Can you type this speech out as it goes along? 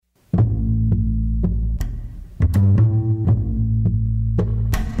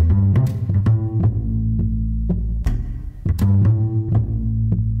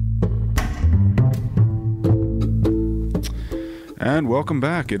And welcome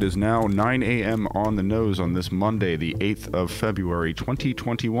back. It is now 9 a.m. on the nose on this Monday, the 8th of February,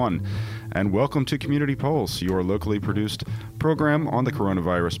 2021. And welcome to Community Pulse, your locally produced program on the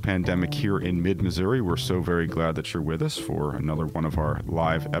coronavirus pandemic here in mid-Missouri. We're so very glad that you're with us for another one of our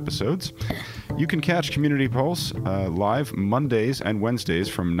live episodes. You can catch Community Pulse live Mondays and Wednesdays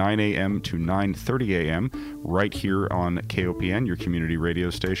from 9 a.m. to 9:30 a.m. right here on KOPN, your community radio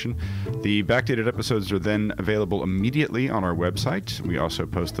station. The backdated episodes are then available immediately on our website. We also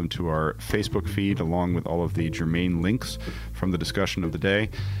post them to our Facebook feed along with all of the germane links from the discussion of the day.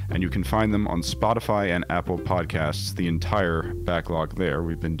 And you can find them on Spotify and Apple Podcasts, the entire backlog there.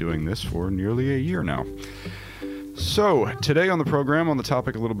 We've been doing this for nearly a year now. So, today on the program, on the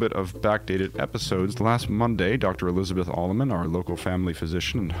topic a little bit of backdated episodes, last Monday, Dr. Elizabeth Alleman, our local family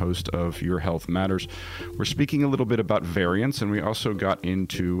physician and host of Your Health Matters, we're speaking a little bit about variants, and we also got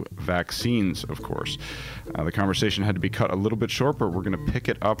into vaccines, of course. The conversation had to be cut a little bit short, but we're going to pick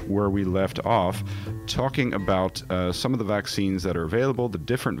it up where we left off, talking about some of the vaccines that are available, the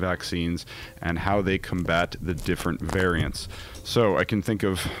different vaccines, and how they combat the different variants. So I can think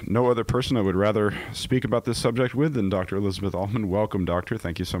of no other person I would rather speak about this subject with than Dr. Elizabeth Alleman. Welcome, Doctor.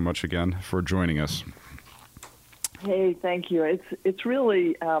 Thank you so much again for joining us. Hey, thank you. It's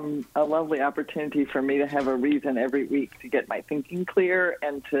really a lovely opportunity for me to have a reason every week to get my thinking clear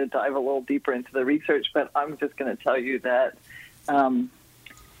and to dive a little deeper into the research. But I'm just going to tell you that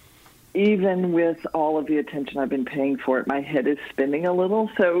even with all of the attention I've been paying for it, my head is spinning a little.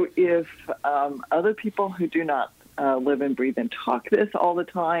 So if other people who do not live and breathe and talk this all the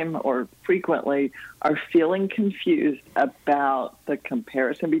time or frequently are feeling confused about the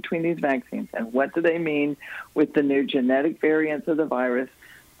comparison between these vaccines and what do they mean with the new genetic variants of the virus,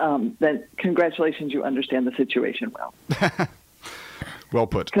 then congratulations, you understand the situation well. Well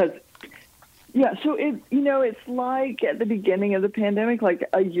put. Yeah, so it's like at the beginning of the pandemic, like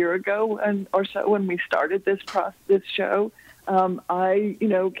a year ago or so when we started this show, I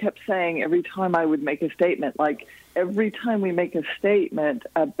kept saying every time I would make a statement, like every time we make a statement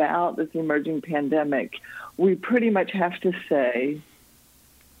about this emerging pandemic, we pretty much have to say,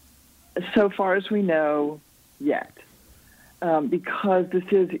 so far as we know, yet. Because this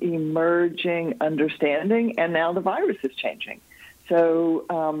is emerging understanding, and now the virus is changing. So,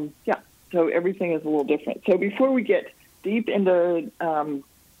 so everything is a little different. So before we get deep into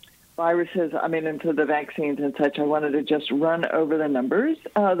viruses, into the vaccines and such, I wanted to just run over the numbers.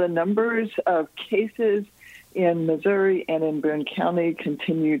 The numbers of cases in Missouri and in Boone County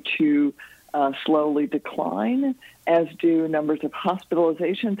continue to slowly decline, as do numbers of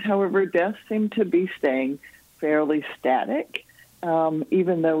hospitalizations. However, deaths seem to be staying fairly static,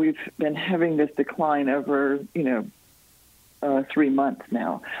 even though we've been having this decline over, 3 months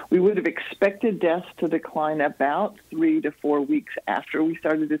now. We would have expected deaths to decline about 3 to 4 weeks after we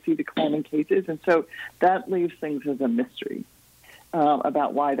started to see declining cases, and so that leaves things as a mystery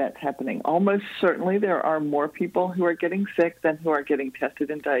about why that's happening. Almost certainly there are more people who are getting sick than who are getting tested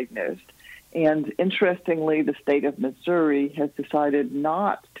and diagnosed, and interestingly, the state of Missouri has decided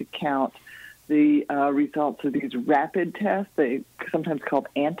not to count the results of these rapid tests, they sometimes called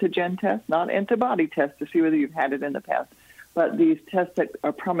antigen tests, not antibody tests to see whether you've had it in the past, but these tests that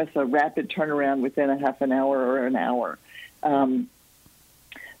promise a rapid turnaround within a half an hour or an hour.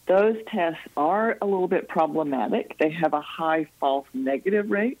 Those tests are a little bit problematic. They have a high false negative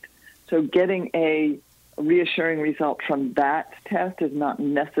rate. So getting a reassuring result from that test is not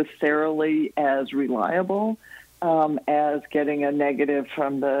necessarily as reliable as getting a negative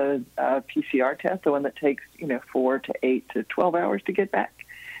from the PCR test, the one that takes 4 to 8 to 12 hours to get back.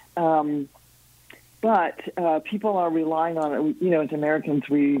 But people are relying on it. As Americans,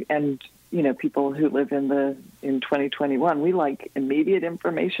 people who live in 2021, we like immediate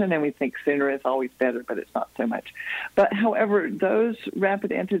information, and we think sooner is always better, but it's not so much. But however, those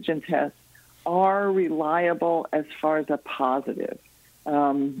rapid antigen tests are reliable as far as a positive.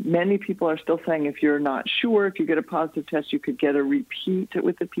 Many people are still saying if you're not sure, if you get a positive test, you could get a repeat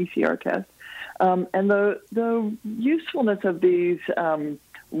with the PCR test. And the usefulness of these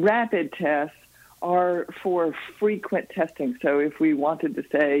rapid tests are for frequent testing. So if we wanted to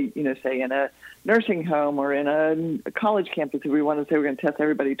say in a nursing home or in a college campus, if we wanted to say we're going to test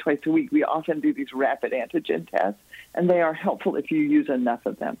everybody twice a week, we often do these rapid antigen tests, and they are helpful if you use enough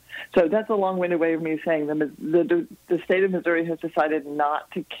of them. So that's a long-winded way of me saying the state of Missouri has decided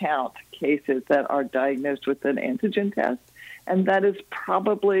not to count cases that are diagnosed with an antigen test, and that is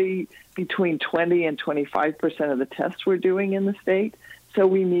probably between 20 and 25% of the tests we're doing in the state. So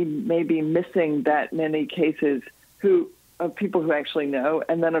we may be missing that many cases who of people who actually know.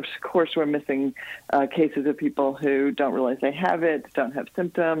 And then, of course, we're missing cases of people who don't realize they have it, don't have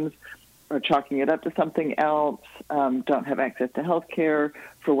symptoms, are chalking it up to something else, don't have access to health care,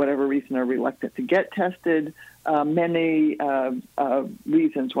 for whatever reason are reluctant to get tested. Many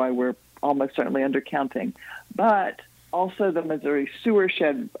reasons why we're almost certainly undercounting. But also the Missouri Sewer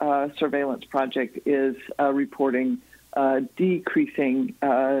Shed Surveillance Project is reporting decreasing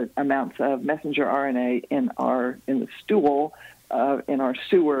amounts of messenger RNA in the stool in our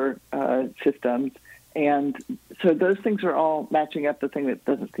sewer systems. And so those things are all matching up. The thing that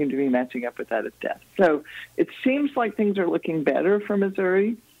doesn't seem to be matching up with that is death. So it seems like things are looking better for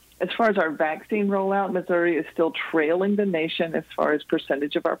Missouri. As far as our vaccine rollout, Missouri is still trailing the nation as far as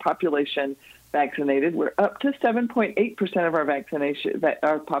percentage of our population vaccinated. We're up to 7.8% of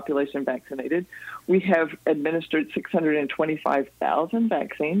our population vaccinated. We have administered 625,000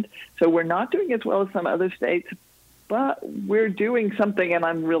 vaccines. So we're not doing as well as some other states, but we're doing something, and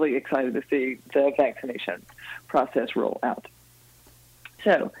I'm really excited to see the vaccination process roll out.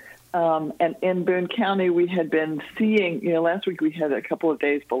 So, and in Boone County, we had been seeing, last week we had a couple of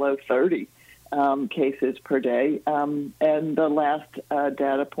days below 30 cases per day, and the last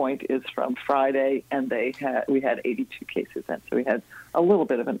data point is from Friday, and we had 82 cases then, so we had a little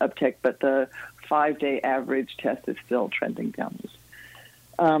bit of an uptick, but the 5-day average test is still trending downwards.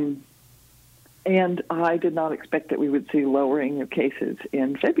 And I did not expect that we would see lowering of cases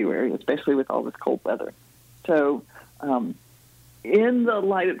in February, especially with all this cold weather. So in the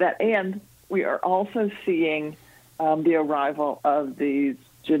light of that, and we are also seeing the arrival of these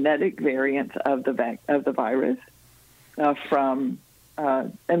genetic variants of the virus and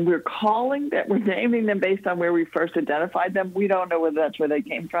we're naming them based on where we first identified them. We don't know whether that's where they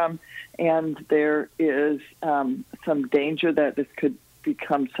came from, and there is some danger that this could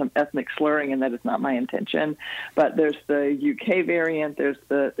become some ethnic slurring, and that is not my intention. But there's the UK variant, there's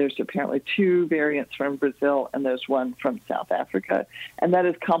apparently 2 variants from Brazil, and there's one from South Africa, and that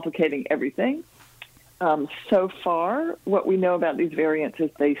is complicating everything. So far, what we know about these variants is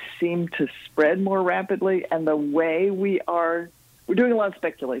they seem to spread more rapidly, and the way we're doing a lot of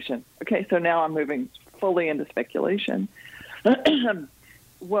speculation. Okay, so now I'm moving fully into speculation.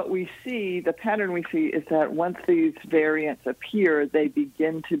 What we see, the pattern we see, is that once these variants appear, they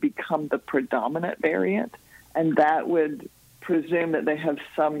begin to become the predominant variant, and that would presume that they have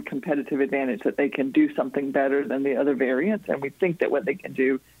some competitive advantage, that they can do something better than the other variants, and we think that what they can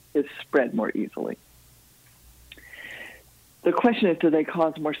do is spread more easily. The question is, do they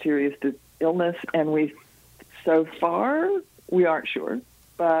cause more serious illness? And so far, we aren't sure,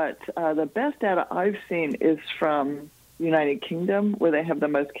 but the best data I've seen is from United Kingdom, where they have the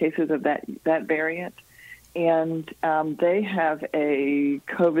most cases of that variant, and they have a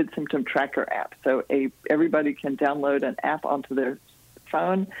COVID symptom tracker app. So everybody can download an app onto their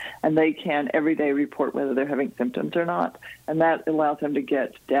phone, and they can every day report whether they're having symptoms or not. And that allows them to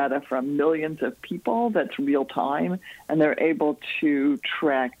get data from millions of people that's real time, and they're able to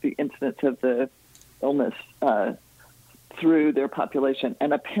track the incidence of the illness through their population.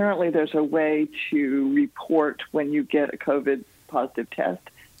 And apparently there's a way to report when you get a COVID positive test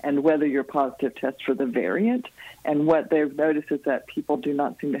and whether you're positive test for the variant. And what they've noticed is that people do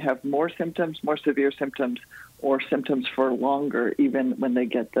not seem to have more symptoms, more severe symptoms, or symptoms for longer, even when they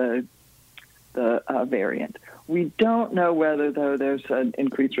get the variant. We don't know whether, though, there's an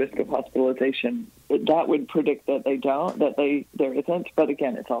increased risk of hospitalization. That would predict that there isn't, but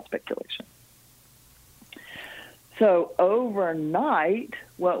again, it's all speculation. So overnight,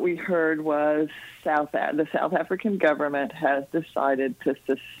 what we heard was the South African government has decided to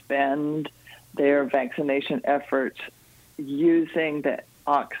suspend their vaccination efforts using the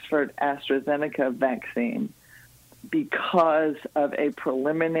Oxford AstraZeneca vaccine because of a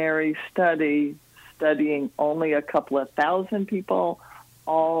preliminary study studying only a couple of thousand people,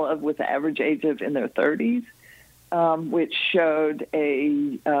 with the average age of in their 30s. Which showed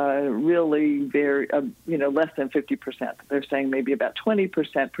a really very, less than 50%. They're saying maybe about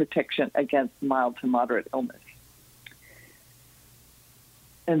 20% protection against mild to moderate illness.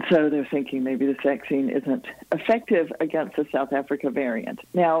 And so they're thinking maybe this vaccine isn't effective against the South Africa variant.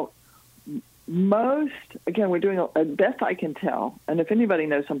 Now, we're doing a best I can tell, and if anybody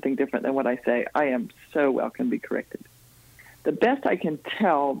knows something different than what I say, I am so welcome to be corrected. The best I can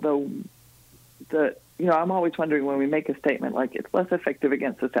tell, I'm always wondering when we make a statement like it's less effective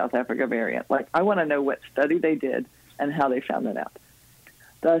against the South Africa variant. Like, I want to know what study they did and how they found that out.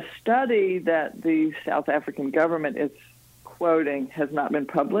 The study that the South African government is quoting has not been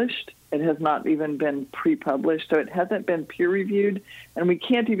published. It has not even been pre-published, so it hasn't been peer-reviewed, and we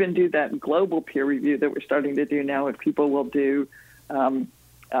can't even do that global peer review that we're starting to do now if people will do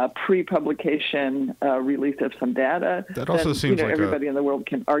pre-publication release of some data. That also seems like everybody in the world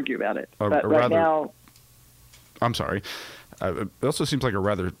can argue about it. But right now... I'm sorry. It also seems like a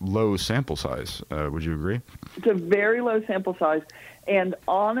rather low sample size. Would you agree? It's a very low sample size, and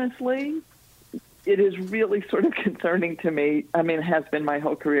honestly, it is really sort of concerning to me. I mean, it has been my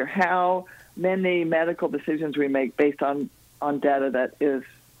whole career, how many medical decisions we make based on data that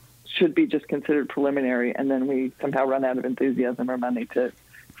should be just considered preliminary, and then we somehow run out of enthusiasm or money to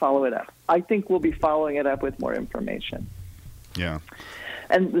follow it up. I think we'll be following it up with more information. Yeah.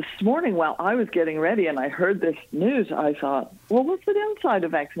 And this morning, while I was getting ready and I heard this news, I thought, well, what's the downside of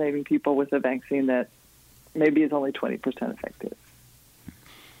vaccinating people with a vaccine that maybe is only 20% effective?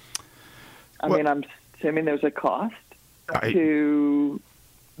 I mean, I'm assuming there's a cost to,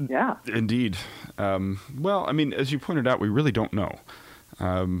 Indeed. Well, I mean, as you pointed out, we really don't know.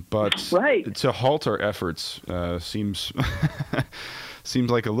 But to halt our efforts seems seems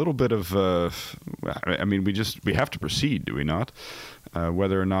like a little bit of. I mean, we have to proceed, do we not?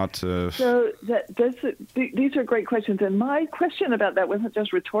 Whether or not. So these are great questions, and my question about that wasn't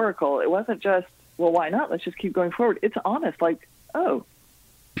just rhetorical. It wasn't just, well, why not? Let's just keep going forward. It's honest. Like,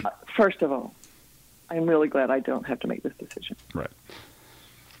 first of all, I'm really glad I don't have to make this decision. Right.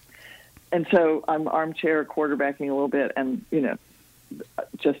 And so I'm armchair quarterbacking a little bit, and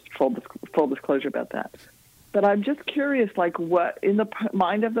just full disclosure about that. But I'm just curious, like, what in the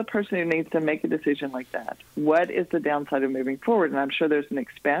mind of the person who needs to make a decision like that, what is the downside of moving forward? And I'm sure there's an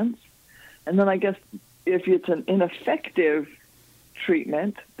expense. And then I guess if it's an ineffective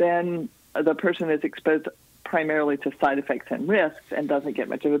treatment, then the person is exposed primarily to side effects and risks and doesn't get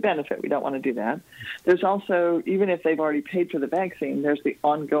much of a benefit. We don't want to do that. There's also, even if they've already paid for the vaccine, there's the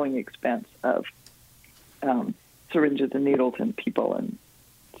ongoing expense of syringes and needles and people and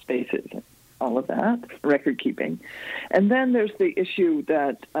spaces and all of that, record keeping. And then there's the issue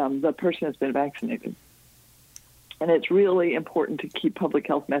that the person has been vaccinated. And it's really important to keep public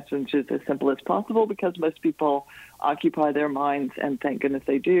health messages as simple as possible because most people occupy their minds, and thank goodness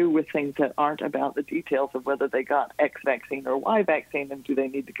they do, with things that aren't about the details of whether they got X vaccine or Y vaccine and do they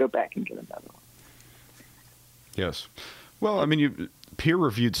need to go back and get another one. Yes. Well, I mean,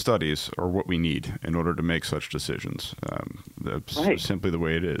 peer-reviewed studies are what we need in order to make such decisions. That's simply the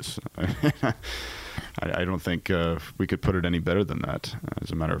way it is. I don't think we could put it any better than that, as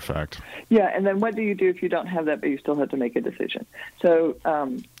a matter of fact. Yeah, and then what do you do if you don't have that, but you still have to make a decision? So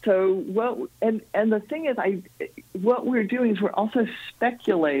what? And the thing is, what we're doing is we're also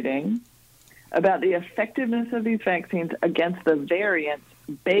speculating about the effectiveness of these vaccines against the variants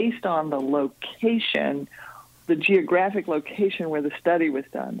based on the location, the geographic location where the study was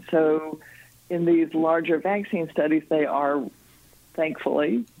done. So in these larger vaccine studies, they are,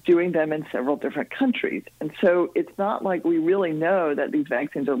 thankfully, doing them in several different countries. And so it's not like we really know that these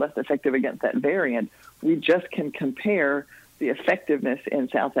vaccines are less effective against that variant. We just can compare the effectiveness in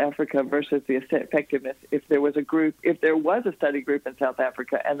South Africa versus the effectiveness if there was a study group in South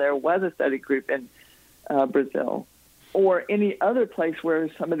Africa and there was a study group in Brazil, or any other place where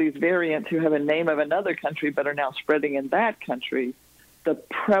some of these variants who have a name of another country but are now spreading in that country, the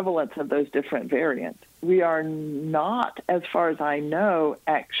prevalence of those different variants. We are not, as far as I know,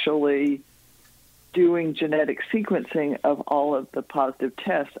 actually doing genetic sequencing of all of the positive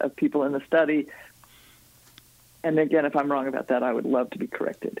tests of people in the study. And again, if I'm wrong about that, I would love to be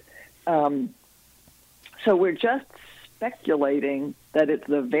corrected. So we're just speculating that it's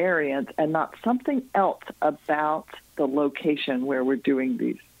the variant and not something else about the location where we're doing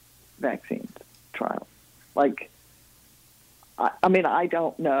these vaccines trials. Like, I mean, I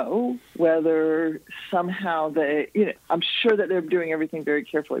don't know whether somehow I'm sure that they're doing everything very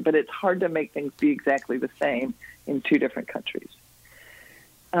carefully, but it's hard to make things be exactly the same in two different countries.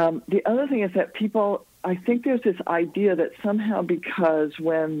 The other thing is that I think there's this idea that somehow because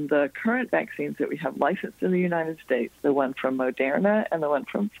when the current vaccines that we have licensed in the United States, the one from Moderna and the one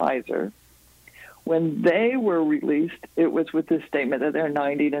from Pfizer, when they were released, it was with this statement that they're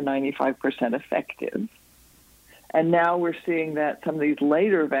 90 to 95% effective. And now we're seeing that some of these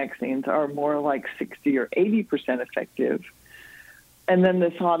later vaccines are more like 60 or 80% effective. And then the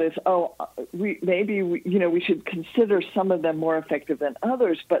thought is, we should consider some of them more effective than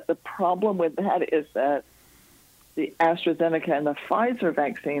others. But the problem with that is that the AstraZeneca and the Pfizer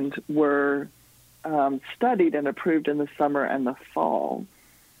vaccines were studied and approved in the summer and the fall.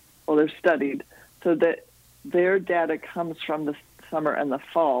 Well, they're studied so that their data comes from the summer and the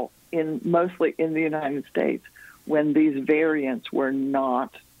fall, mostly in the United States, when these variants were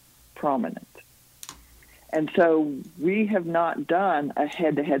not prominent. And so we have not done a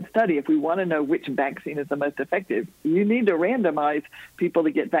head-to-head study. If we want to know which vaccine is the most effective, you need to randomize people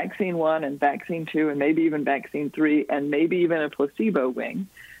to get vaccine 1 and vaccine 2 and maybe even vaccine 3 and maybe even a placebo wing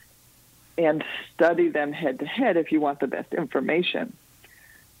and study them head-to-head if you want the best information.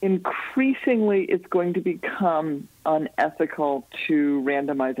 Increasingly, it's going to become unethical to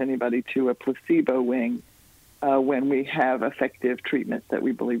randomize anybody to a placebo wing when we have effective treatments that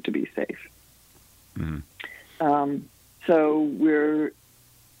we believe to be safe. Mm-hmm. So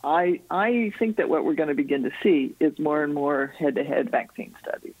I think that what we're going to begin to see is more and more head-to-head vaccine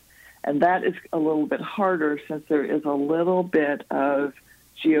studies. And that is a little bit harder since there is a little bit of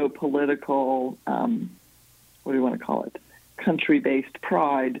geopolitical, what do you want to call it, country-based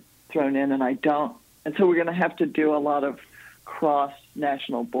pride thrown in. And so we're going to have to do a lot of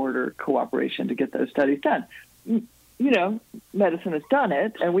cross-national border cooperation to get those studies done. You know, medicine has done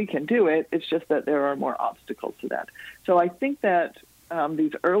it, and we can do it. It's just that there are more obstacles to that. So I think that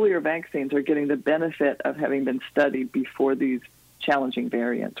these earlier vaccines are getting the benefit of having been studied before these challenging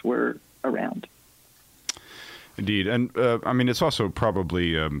variants were around. Indeed. And, I mean, it's also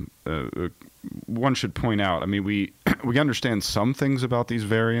probably one should point out, I mean, we understand some things about these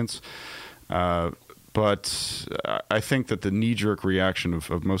variants, but I think that the knee-jerk reaction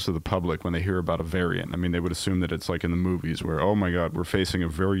of most of the public when they hear about a variant, I mean, they would assume that it's like in the movies where, oh my God, we're facing a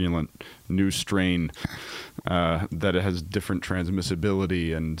virulent new strain that has different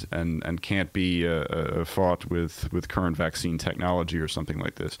transmissibility and can't be fought with current vaccine technology or something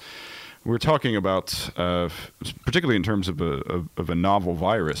like this. We're talking about, particularly in terms of a novel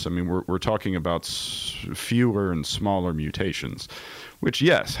virus, I mean, we're talking about fewer and smaller mutations, which,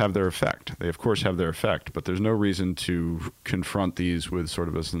 yes, have their effect. They, of course, have their effect, but there's no reason to confront these with sort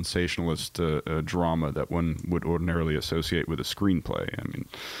of a sensationalist drama that one would ordinarily associate with a screenplay. I mean,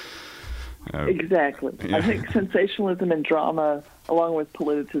 exactly. Yeah. I think sensationalism and drama, along with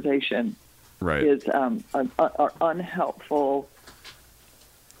politicization, right, is are unhelpful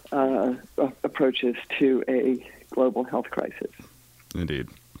approaches to a global health crisis. Indeed.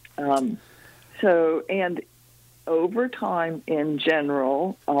 And over time, in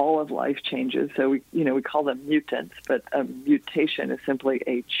general, all of life changes. So we call them mutants, but a mutation is simply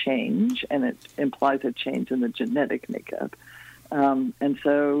a change, and it implies a change in the genetic makeup. And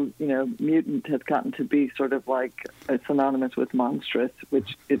so, mutant has gotten to be sort of like synonymous with monstrous,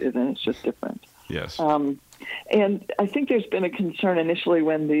 which it isn't. It's just different. Yes. And I think there's been a concern initially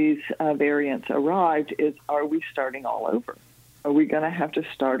when these variants arrived is, are we starting all over? Are we going to have to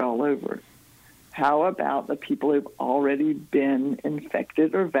start all over? How about the people who've already been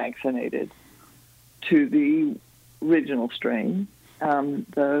infected or vaccinated to the original strain,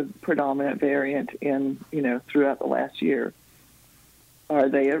 the predominant variant throughout the last year? Are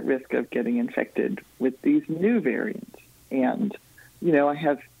they at risk of getting infected with these new variants? And, I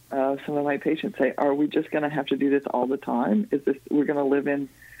have some of my patients say, are we just going to have to do this all the time? We're going to live in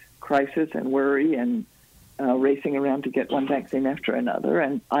crisis and worry and racing around to get one vaccine after another?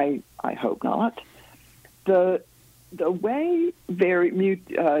 And I hope not. The way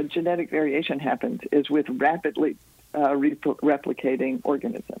genetic variation happens is with rapidly replicating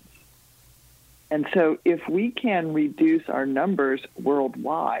organisms. And so if we can reduce our numbers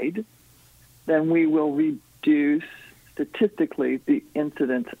worldwide, then we will reduce statistically the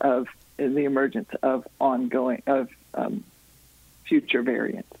incidence of the emergence of future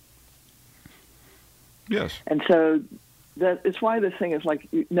variants. Yes. And so that is why this thing is like,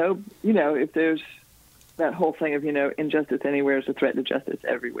 if there's that whole thing of, injustice anywhere is a threat to justice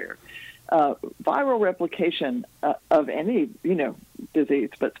everywhere. Viral replication of any, disease,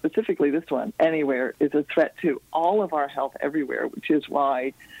 but specifically this one, anywhere, is a threat to all of our health everywhere, which is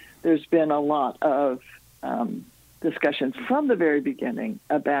why there's been a lot of discussion from the very beginning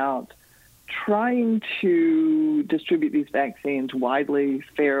about trying to distribute these vaccines widely,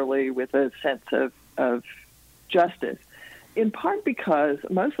 fairly, with a sense of justice,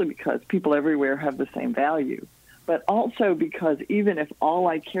 mostly because people everywhere have the same value, but also because even if all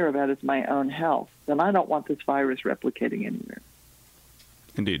I care about is my own health, then I don't want this virus replicating anywhere.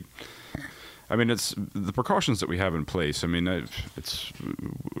 Indeed. I mean, it's the precautions that we have in place. I mean,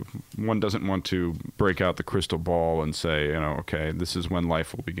 one doesn't want to break out the crystal ball and say, okay, this is when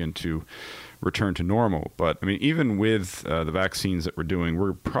life will begin to return to normal. But I mean, even with the vaccines that we're doing,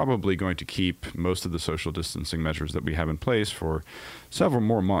 we're probably going to keep most of the social distancing measures that we have in place for several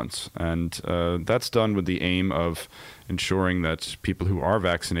more months. And that's done with the aim of ensuring that people who are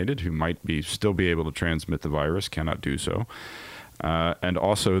vaccinated, who might still be able to transmit the virus, cannot do so. and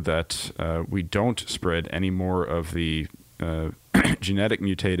also that we don't spread any more of the genetic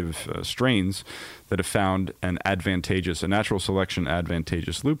mutative strains that have found a natural selection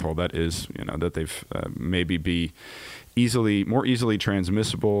advantageous loophole. That is, that they've maybe be more easily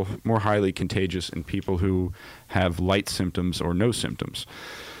transmissible, more highly contagious in people who have light symptoms or no symptoms.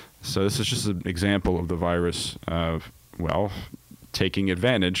 So this is just an example of the virus, taking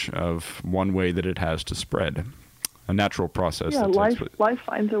advantage of one way that it has to spread. A natural process. Yeah, life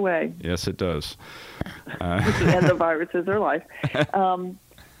finds a way. Yes, it does. And the viruses are life.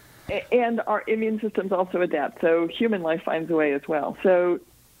 And our immune systems also adapt. So human life finds a way as well. So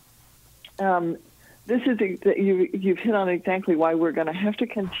this is you've hit on exactly why we're going to have to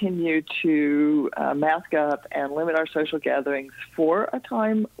continue to mask up and limit our social gatherings for a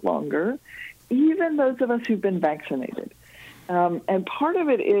time longer, even those of us who've been vaccinated. And part of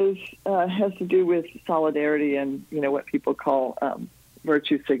it has to do with solidarity and what people call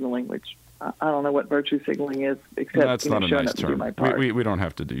virtue signaling, which I don't know what virtue signaling is, except that's not a nice term. My part. We don't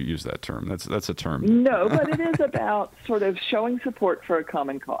have to use that term. That's a term. No, but it is about sort of showing support for a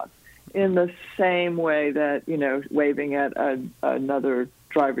common cause in the same way that waving at another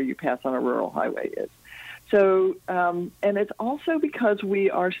driver you pass on a rural highway is. So, and it's also because we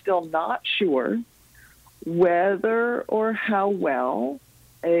are still not sure whether or how well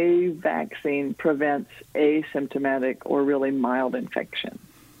a vaccine prevents asymptomatic or really mild infection.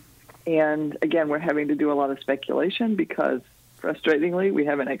 And again, we're having to do a lot of speculation because, frustratingly, we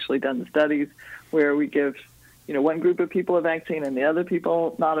haven't actually done the studies where we give, one group of people a vaccine and the other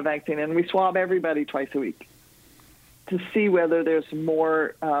people not a vaccine, and we swab everybody twice a week to see whether there's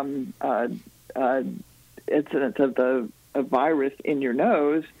more incidence of the virus in your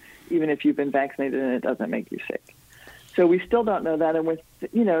nose, even if you've been vaccinated and it doesn't make you sick. So we still don't know that. And with,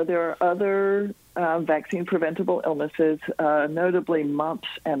 there are other vaccine-preventable illnesses, notably mumps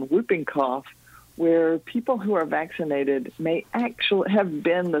and whooping cough, where people who are vaccinated may actually have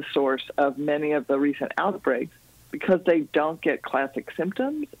been the source of many of the recent outbreaks because they don't get classic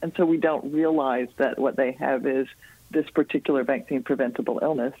symptoms. And so we don't realize that what they have is this particular vaccine-preventable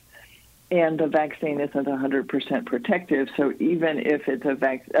illness. And the vaccine isn't 100% protective. So even if it's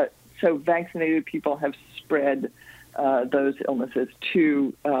so vaccinated people have spread those illnesses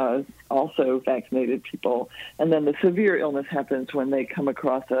to also vaccinated people. And then the severe illness happens when they come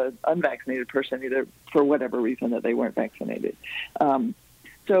across an unvaccinated person, either for whatever reason that they weren't vaccinated.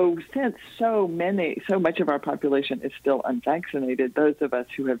 So since so much of our population is still unvaccinated, those of us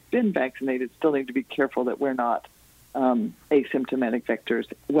who have been vaccinated still need to be careful that we're not asymptomatic vectors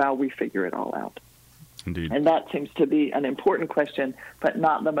while we figure it all out. Indeed. And that seems to be an important question, but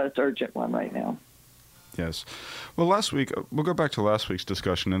not the most urgent one right now. Yes. Well, last week, we'll go back to last week's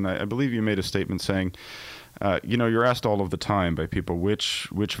discussion, and I believe you made a statement saying, you're asked all of the time by people, which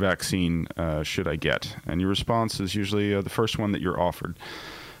vaccine should I get? And your response is usually the first one that you're offered.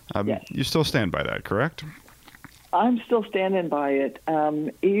 Yes. You still stand by that, correct? I'm still standing by it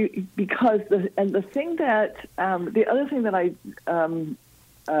because the other thing that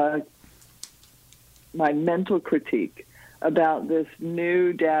my mental critique about this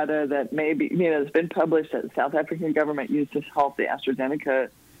new data that maybe, has been published that the South African government used to halt the AstraZeneca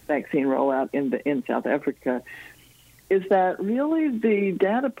vaccine rollout in South Africa, is that really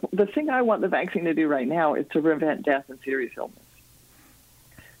the thing I want the vaccine to do right now is to prevent death and serious illness.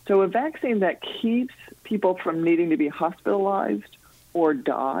 So a vaccine that keeps people from needing to be hospitalized or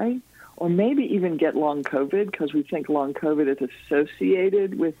die, or maybe even get long COVID, because we think long COVID is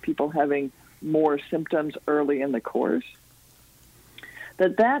associated with people having more symptoms early in the course,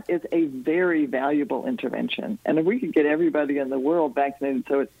 that is a very valuable intervention. And if we could get everybody in the world vaccinated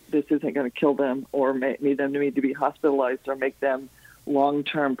so this isn't going to kill them or need them to need to be hospitalized or make them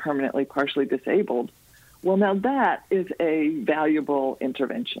long-term permanently partially disabled, well, now that is a valuable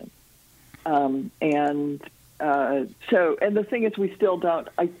intervention. And the thing is, we still don't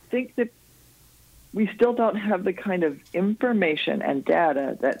have the kind of information and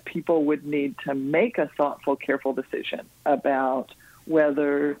data that people would need to make a thoughtful, careful decision about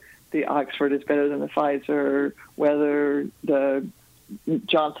whether the Oxford is better than the Pfizer, whether the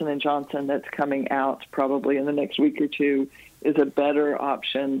Johnson & Johnson that's coming out probably in the next week or two is a better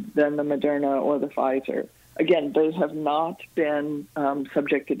option than the Moderna or the Pfizer. Again, those have not been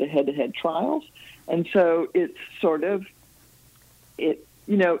subjected to head-to-head trials, and so it's sort of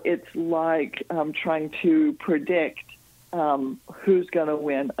it's like trying to predict who's going to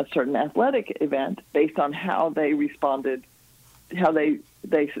win a certain athletic event based on how they responded, how they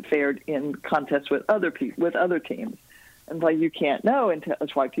fared in contests with other teams. And like, you can't know until,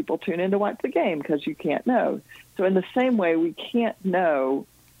 that's why people tune in to watch the game, because you can't know. So in the same way, we can't know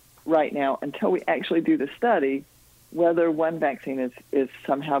right now until we actually do the study whether one vaccine is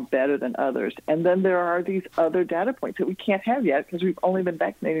somehow better than others. And then there are these other data points that we can't have yet because we've only been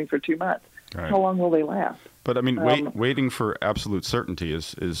vaccinating for 2 months. Right. How long will they last? But I mean, waiting for absolute certainty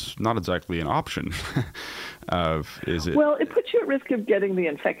is not exactly an option. Is it? Well, it puts you at risk of getting the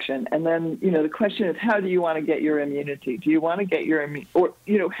infection, and then the question is, how do you want to get your immunity? Do you want to get your or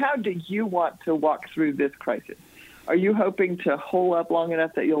how do you want to walk through this crisis? Are you hoping to hole up long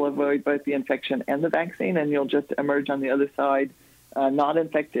enough that you'll avoid both the infection and the vaccine, and you'll just emerge on the other side, not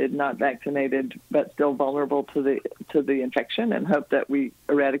infected, not vaccinated, but still vulnerable to the infection, and hope that we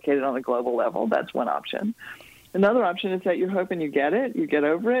eradicate it on a global level? That's one option. Another option is that you're hoping you get it, you get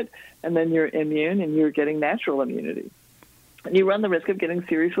over it, and then you're immune and you're getting natural immunity. And you run the risk of getting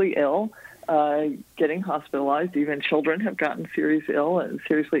seriously ill, getting hospitalized. Even children have gotten seriously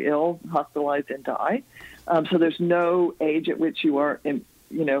ill, hospitalized, and die. So there's no age at which you are,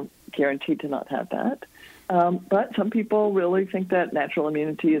 guaranteed to not have that. But some people really think that natural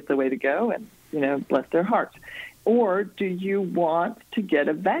immunity is the way to go, and, bless their hearts. Or do you want to get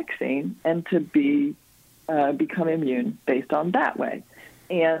a vaccine and to become immune based on that way?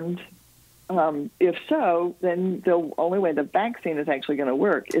 And if so, then the only way the vaccine is actually going to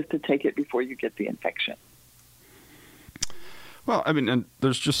work is to take it before you get the infection. Well, I mean, and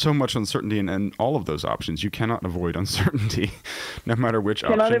there's just so much uncertainty in all of those options. You cannot avoid uncertainty, no matter which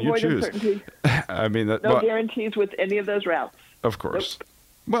option you choose. Uncertainty. I mean, no guarantees with any of those routes. Of course. Nope.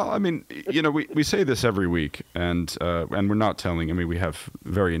 Well, I mean, we say this every week, and we're not telling. I mean, we have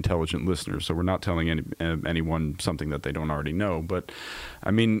very intelligent listeners, so we're not telling anyone something that they don't already know. But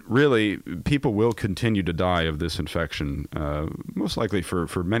I mean, really, people will continue to die of this infection, most likely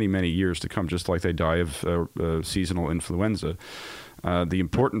for many, many years to come, just like they die of seasonal influenza. The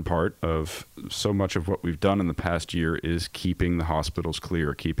important part of so much of what we've done in the past year is keeping the hospitals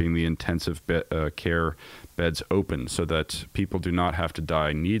clear, keeping the intensive care beds open so that people do not have to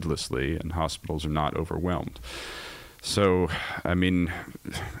die needlessly and hospitals are not overwhelmed. So, I mean,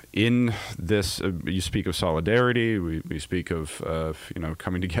 in this, you speak of solidarity, we speak of,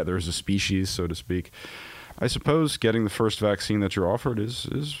 coming together as a species, so to speak. I suppose getting the first vaccine that you're offered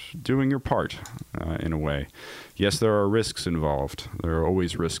is doing your part in a way. Yes, there are risks involved. There are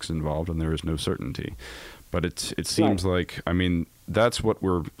always risks involved, and there is no certainty. But it seems like, I mean, that's what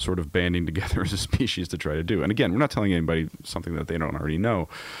we're sort of banding together as a species to try to do. And again, we're not telling anybody something that they don't already know.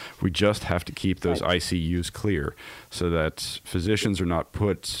 We just have to keep those ICUs clear so that physicians are not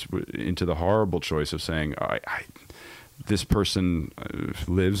put into the horrible choice of saying, this person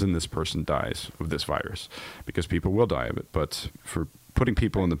lives and this person dies of this virus, because people will die of it. But for putting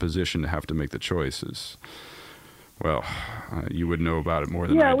people in the position to have to make the choices, well, you would know about it more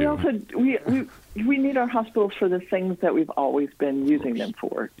than I do. Yeah, we need our hospitals for the things that we've always been using them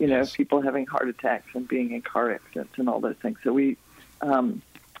for. Yes. People having heart attacks and being in car accidents and all those things. So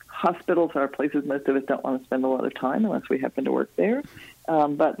hospitals are places most of us don't want to spend a lot of time unless we happen to work there.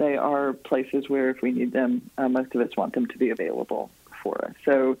 But they are places where if we need them, most of us want them to be available for us.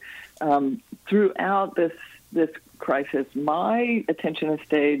 So throughout this crisis, my attention has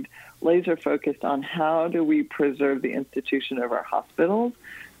stayed laser focused on how do we preserve the institution of our hospitals,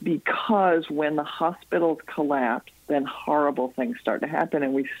 because when the hospitals collapse, then horrible things start to happen.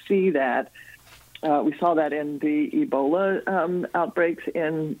 And we see that. We saw that in the Ebola outbreaks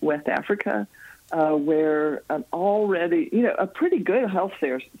in West Africa, where a pretty good health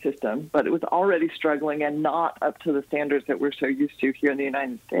system, but it was already struggling and not up to the standards that we're so used to here in the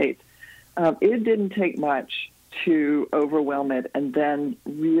United States. It didn't take much to overwhelm it, and then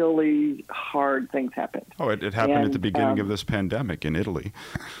really hard things happened. Oh, it happened at the beginning of this pandemic in Italy.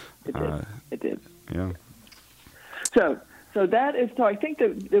 It did. Yeah. So that is, so I think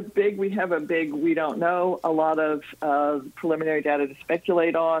we have a big, we don't know, a lot of preliminary data to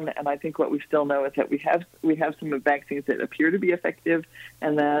speculate on, and I think what we still know is that we have some vaccines that appear to be effective,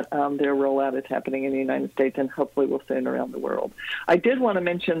 and that their rollout is happening in the United States and hopefully will soon around the world. I did want to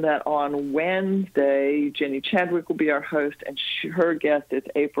mention that on Wednesday, Jenny Chadwick will be our host, and her guest is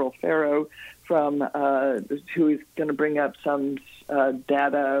April Farrow who is going to bring up some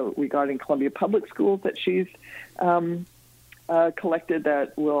data regarding Columbia Public Schools that she's collected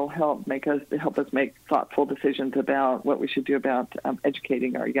that will help us make thoughtful decisions about what we should do about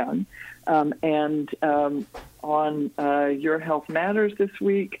educating our young. And on Your Health Matters this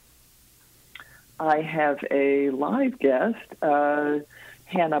week, I have a live guest,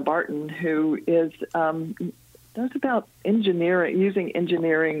 Hannah Barton, who is That's about engineering, using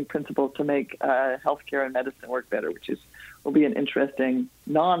engineering principles to make healthcare and medicine work better, which will be an interesting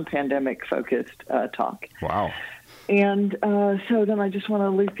non-pandemic focused talk. Wow. And so then I just want to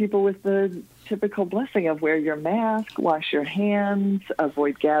leave people with the typical blessing of wear your mask, wash your hands,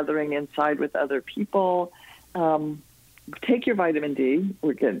 avoid gathering inside with other people, take your vitamin D.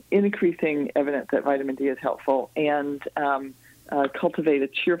 We're getting increasing evidence that vitamin D is helpful, and cultivate a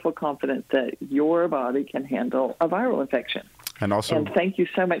cheerful confidence that your body can handle a viral infection. And thank you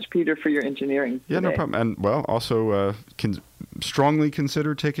so much, Peter, for your engineering today. Yeah, no problem. And, also strongly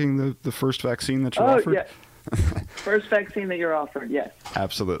consider taking the first vaccine that you're offered. Yeah. First vaccine that you're offered, yes.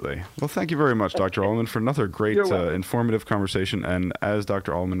 Absolutely. Well, thank you very much, Dr. Alleman, for another great, informative conversation. And as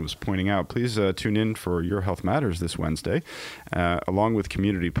Dr. Alleman was pointing out, please tune in for Your Health Matters this Wednesday, along with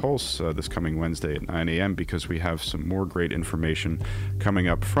Community Pulse this coming Wednesday at 9 a.m., because we have some more great information coming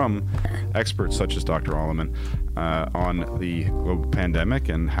up from experts such as Dr. Alleman on the global pandemic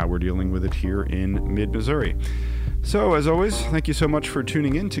and how we're dealing with it here in mid-Missouri. So, as always, thank you so much for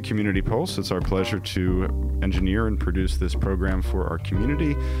tuning in to Community Pulse. It's our pleasure to engineer and produce this program for our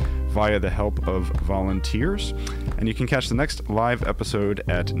community via the help of volunteers. And you can catch the next live episode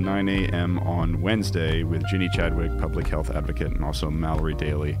at 9 a.m. on Wednesday with Ginny Chadwick, public health advocate, and also Mallory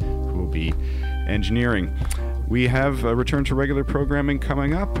Daly, who will be engineering. We have a return to regular programming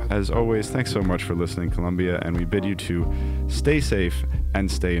coming up. As always, thanks so much for listening, Columbia, and we bid you to stay safe and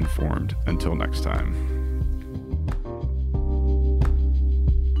stay informed. Until next time.